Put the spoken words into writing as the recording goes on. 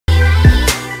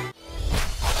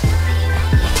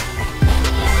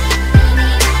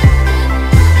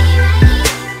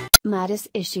Mattis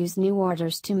issues new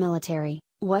orders to military.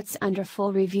 What's under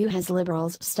full review has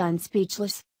liberals stunned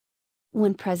speechless.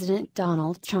 When President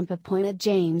Donald Trump appointed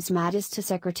James Mattis to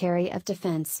Secretary of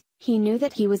Defense, he knew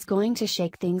that he was going to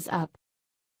shake things up.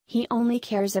 He only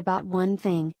cares about one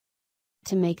thing: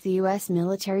 to make the U.S.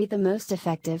 military the most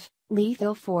effective,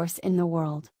 lethal force in the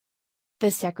world. The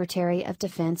Secretary of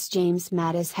Defense James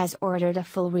Mattis has ordered a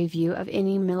full review of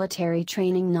any military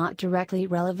training not directly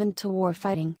relevant to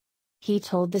warfighting. He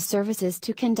told the services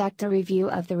to conduct a review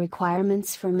of the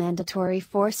requirements for mandatory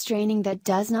force training that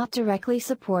does not directly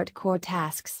support core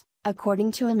tasks,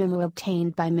 according to a memo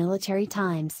obtained by Military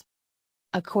Times.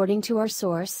 According to our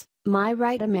source, My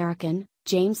Right American,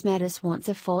 James Mattis wants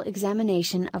a full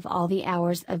examination of all the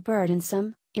hours of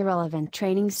burdensome, irrelevant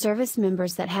training service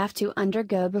members that have to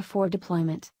undergo before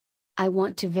deployment. I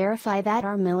want to verify that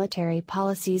our military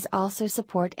policies also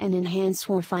support and enhance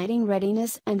warfighting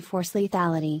readiness and force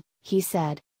lethality, he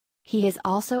said. He has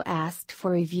also asked for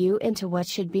review into what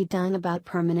should be done about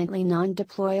permanently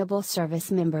non-deployable service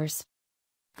members.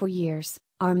 For years,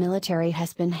 our military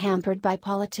has been hampered by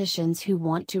politicians who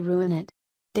want to ruin it.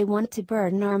 They want to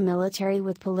burden our military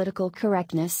with political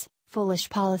correctness, foolish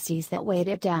policies that weight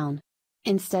it down.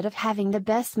 Instead of having the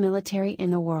best military in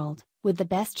the world, with the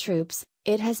best troops,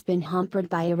 it has been hampered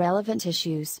by irrelevant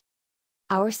issues.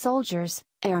 Our soldiers,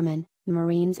 airmen,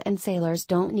 Marines and sailors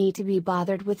don't need to be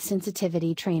bothered with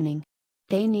sensitivity training.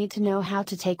 They need to know how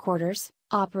to take orders,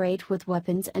 operate with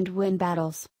weapons and win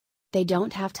battles. They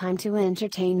don't have time to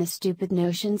entertain the stupid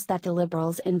notions that the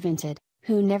liberals invented,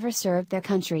 who never served their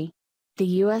country. The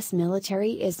U.S.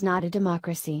 military is not a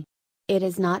democracy. It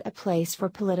is not a place for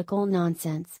political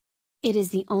nonsense. It is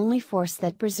the only force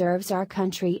that preserves our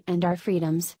country and our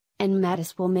freedoms, and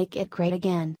Mattis will make it great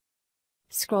again.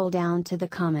 Scroll down to the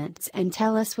comments and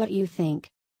tell us what you think.